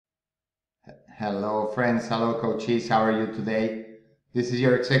Hello friends, hello coaches, how are you today? This is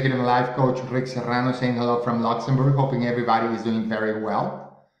your executive life coach Rick Serrano saying hello from Luxembourg, hoping everybody is doing very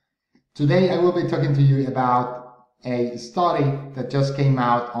well. Today I will be talking to you about a study that just came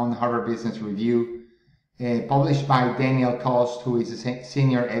out on Harvard Business Review, published by Daniel Cost, who is a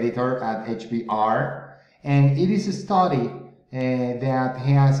senior editor at HBR, and it is a study that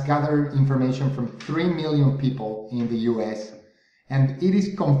has gathered information from 3 million people in the US. And it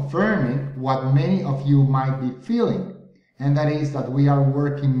is confirming what many of you might be feeling, and that is that we are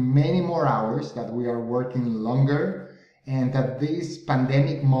working many more hours, that we are working longer, and that this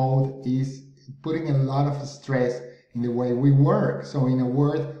pandemic mode is putting a lot of stress in the way we work. So in a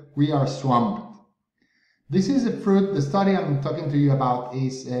word, we are swamped. This is a fruit, the study I'm talking to you about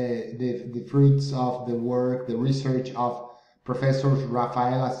is the fruits of the work, the research of Professors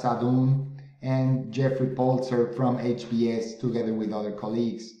Raffaella Sadun and Jeffrey Polzer from HBS, together with other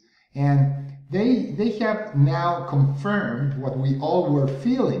colleagues. And they have now confirmed what we all were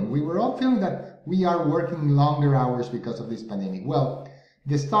feeling. We were all feeling that we are working longer hours because of this pandemic. Well,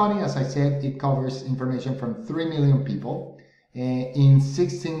 the study, as I said, it covers information from 3 million people in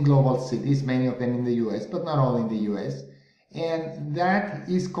 16 global cities, many of them in the US, but not all in the US. And that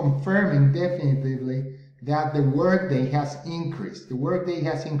is confirming definitively that the workday has increased. The workday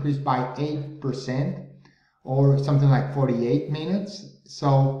has increased by 8%, or something like 48 minutes.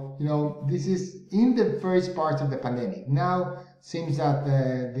 So, this is in the first part of the pandemic. Now, seems that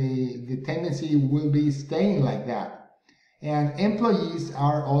the tendency will be staying like that. And employees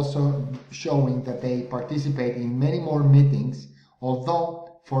are also showing that they participate in many more meetings,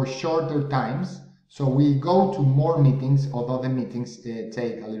 although for shorter times. So we go to more meetings, although the meetings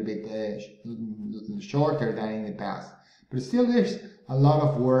take a little bit shorter than in the past. But still there's a lot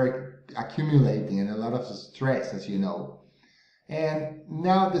of work accumulating and a lot of stress, as you know. And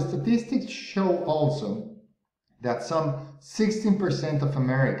now the statistics show also that some 16% of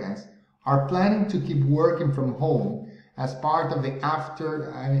Americans are planning to keep working from home as part of the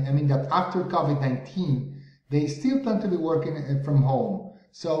after COVID-19, they still plan to be working from home,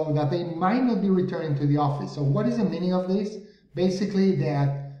 so that they might not be returning to the office. So what is the meaning of this? Basically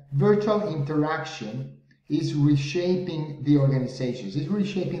that virtual interaction is reshaping the organizations. It's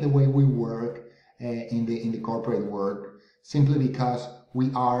reshaping the way we work in the corporate work, simply because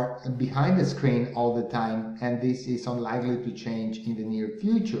we are behind the screen all the time, and this is unlikely to change in the near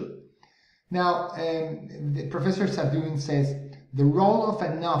future. Now, Professor Sadun says, the role of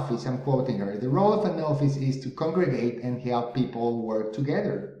an office, I'm quoting her, the role of an office is to congregate and help people work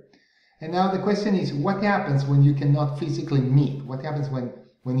together. And now the question is, what happens when you cannot physically meet? What happens when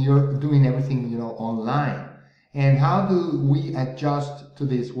you're doing everything, online? And how do we adjust to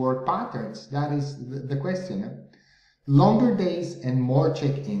these work patterns? That is the question. Longer days and more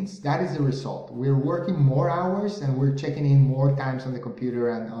check-ins, that is the result. We're working more hours and we're checking in more times on the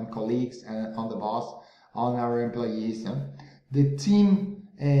computer and on colleagues and on the boss, on our employees. The team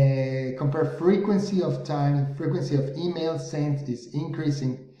compare frequency of emails sent is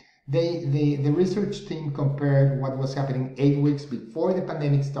increasing. The research team compared what was happening 8 weeks before the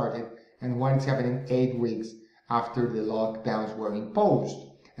pandemic started and what is happening 8 weeks after the lockdowns were imposed.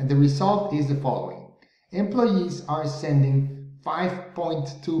 And the result is the following. Employees are sending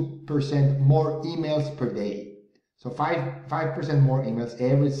 5.2% more emails per day. So 5% more emails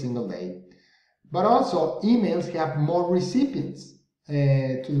every single day. But also, emails have more recipients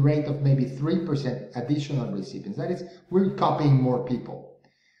to the rate of maybe 3% additional recipients. That is, we're copying more people.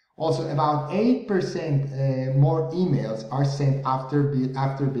 Also, about 8% more emails are sent after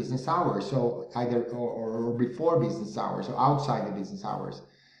business hours, so either or before business hours, or outside the business hours.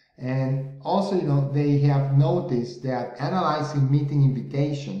 And also, they have noticed that analyzing meeting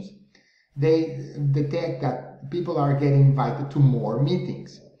invitations, they detect that people are getting invited to more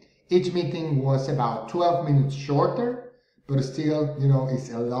meetings. Each meeting was about 12 minutes shorter, but still, it's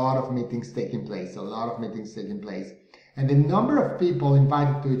a lot of meetings taking place, And the number of people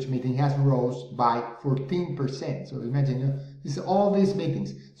invited to each meeting has rose by 14%. So imagine, this is all these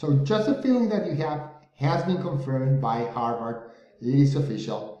meetings. So just the feeling that you have has been confirmed by Harvard. It is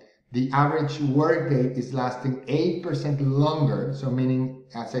official. The average workday is lasting 8% longer. So meaning,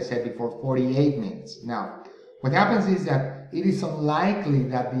 as I said before, 48 minutes. Now, what happens is that it is unlikely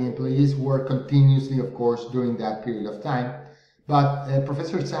that the employees work continuously, of course, during that period of time. But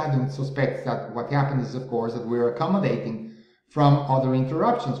Professor Sadun suspects that what happens is, of course, that we're accommodating from other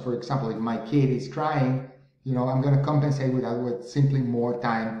interruptions. For example, if my kid is crying, I'm going to compensate with that with simply more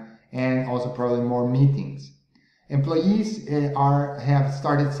time and also probably more meetings. Employees have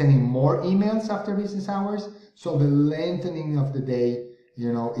started sending more emails after business hours, so the lengthening of the day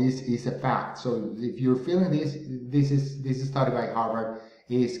is a fact. So if you're feeling this study by Harvard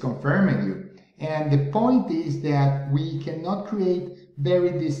is confirming you. And the point is that we cannot create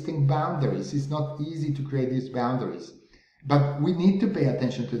very distinct boundaries. It's not easy to create these boundaries. But we need to pay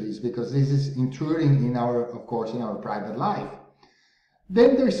attention to this because this is intruding in of course, in our private life.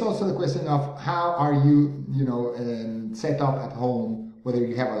 Then there's also the question of how are you, set up at home, whether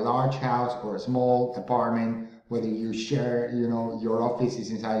you have a large house or a small apartment, whether you share, your office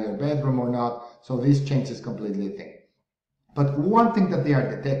is inside your bedroom or not. So this changes completely the thing. But one thing that they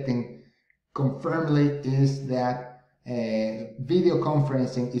are detecting confirmedly is that video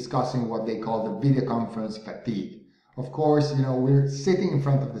conferencing is causing what they call the video conference fatigue. Of course, we're sitting in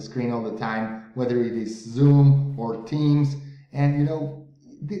front of the screen all the time, whether it is Zoom or Teams, and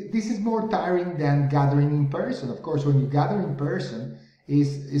this is more tiring than gathering in person. Of course, when you gather in person,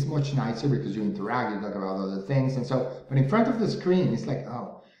 is much nicer because you interact, you talk about other things, and so. But in front of the screen, it's like,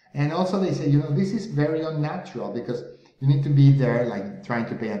 oh. And also they say, this is very unnatural because you need to be there, like trying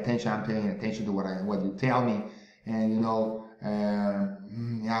to pay attention. I'm paying attention to what you tell me, and of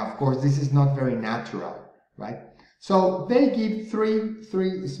course, this is not very natural, right? So they give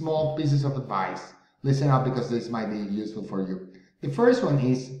three small pieces of advice. Listen up because this might be useful for you. The first one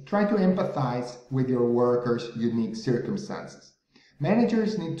is try to empathize with your workers' unique circumstances.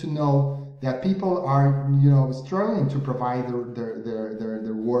 Managers need to know that people are, struggling to provide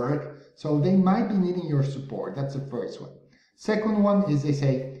their work, so they might be needing your support. That's the first one. Second one is they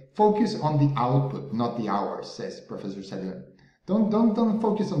say focus on the output, not the hours, says Professor Sadun. Don't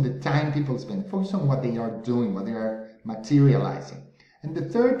focus on the time people spend. Focus on what they are doing, what they are materializing. And the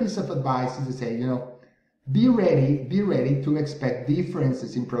third piece of advice is to say, be ready to expect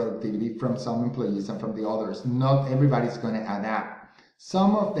differences in productivity from some employees and from the others. Not everybody's going to adapt.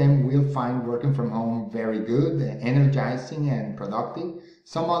 Some of them will find working from home very good, energizing and productive.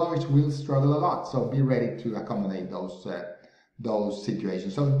 Some others will struggle a lot. So be ready to accommodate those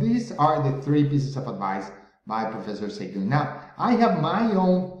situations. So these are the three pieces of advice by Professor Sadun. Now, I have my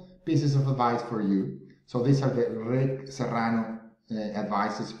own pieces of advice for you. So these are the Serrano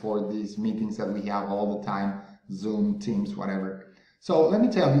advices for these meetings that we have all the time, Zoom, Teams, whatever. So let me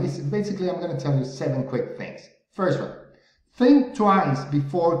tell you, basically I'm going to tell you 7 quick things. First one, think twice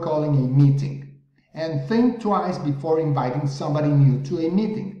before calling a meeting, and think twice before inviting somebody new to a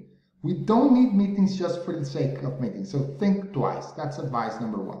meeting. We don't need meetings just for the sake of meetings, so think twice. That's advice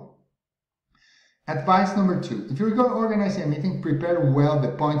number 1. Advice number 2, if you're going to organize a meeting, prepare well the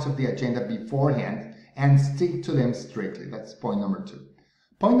points of the agenda beforehand and stick to them strictly. That's point number 2.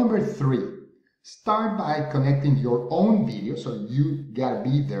 Point number 3, start by connecting your own video, so you gotta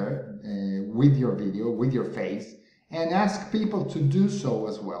be there with your video, with your face, and ask people to do so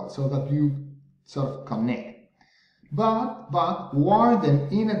as well, so that you sort of connect. But warn them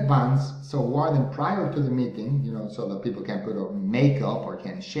in advance, so warn them prior to the meeting, so that people can put on makeup or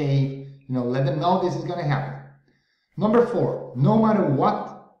can shave, let them know this is going to happen. Number 4, no matter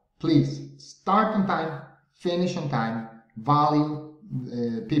what, please start on time, finish on time, value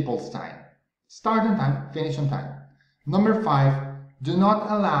people's time. Start on time, finish on time. Number 5, do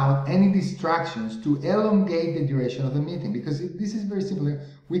not allow any distractions to elongate the duration of the meeting, because this is very simple.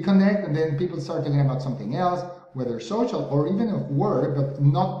 We connect and then people start talking about something else, whether social or even of work, but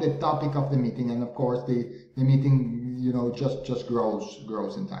not the topic of the meeting. And of course, the meeting, just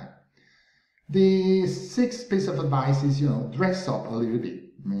grows in time. The 6th piece of advice is, dress up a little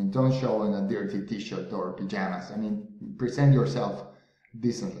bit. I mean, don't show in a dirty t-shirt or pajamas. I mean, present yourself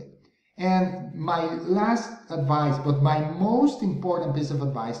decently. And my last advice, but my most important piece of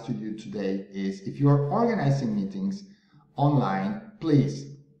advice to you today is, if you're organizing meetings online, please,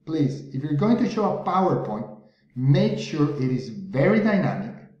 if you're going to show a PowerPoint, make sure it is very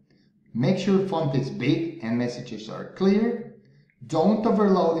dynamic. Make sure font is big and messages are clear. Don't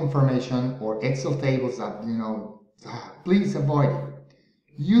overload information or Excel tables that, please avoid it.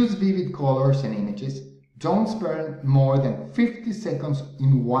 Use vivid colors and images. Don't spend more than 50 seconds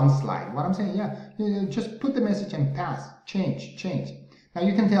in one slide. What I'm saying, just put the message and pass, change. Now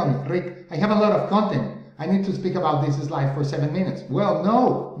you can tell me, Rick, I have a lot of content. I need to speak about this slide for 7 minutes. Well,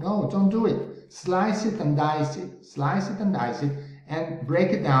 no, don't do it. Slice it and dice it, and break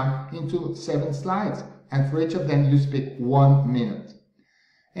it down into 7 slides. And for each of them, you speak 1 minute.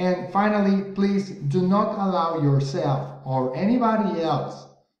 And finally, please do not allow yourself or anybody else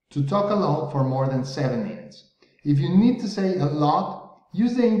to talk alone for more than 7 minutes. If you need to say a lot,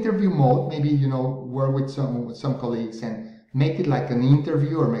 use the interview mode. Maybe, work with some colleagues and make it like an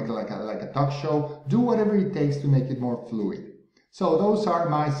interview, or make it like a talk show. Do whatever it takes to make it more fluid. So those are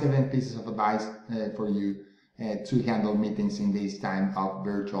my 7 pieces of advice for you. to handle meetings in this time of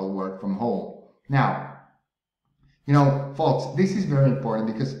virtual work from home. Now, folks, this is very important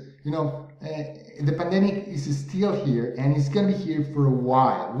because, the pandemic is still here and it's going to be here for a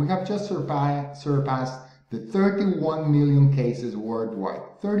while. We have just surpassed the 31 million cases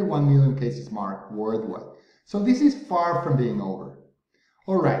worldwide, 31 million cases mark worldwide. So this is far from being over.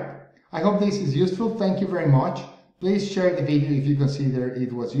 All right. I hope this is useful. Thank you very much. Please share the video if you consider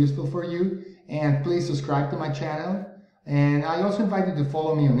it was useful for you. And please subscribe to my channel. And I also invite you to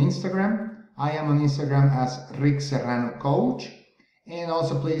follow me on Instagram. I am on Instagram as Rick Serrano Coach. And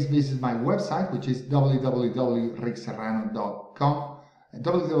also please visit my website, which is www.rickserrano.com,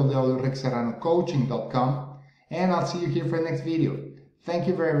 www.rickserranocoaching.com. And I'll see you here for the next video. Thank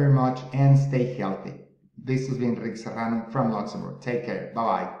you very, very much and stay healthy. This has been Rick Serrano from Luxembourg. Take care.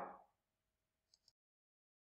 Bye-bye.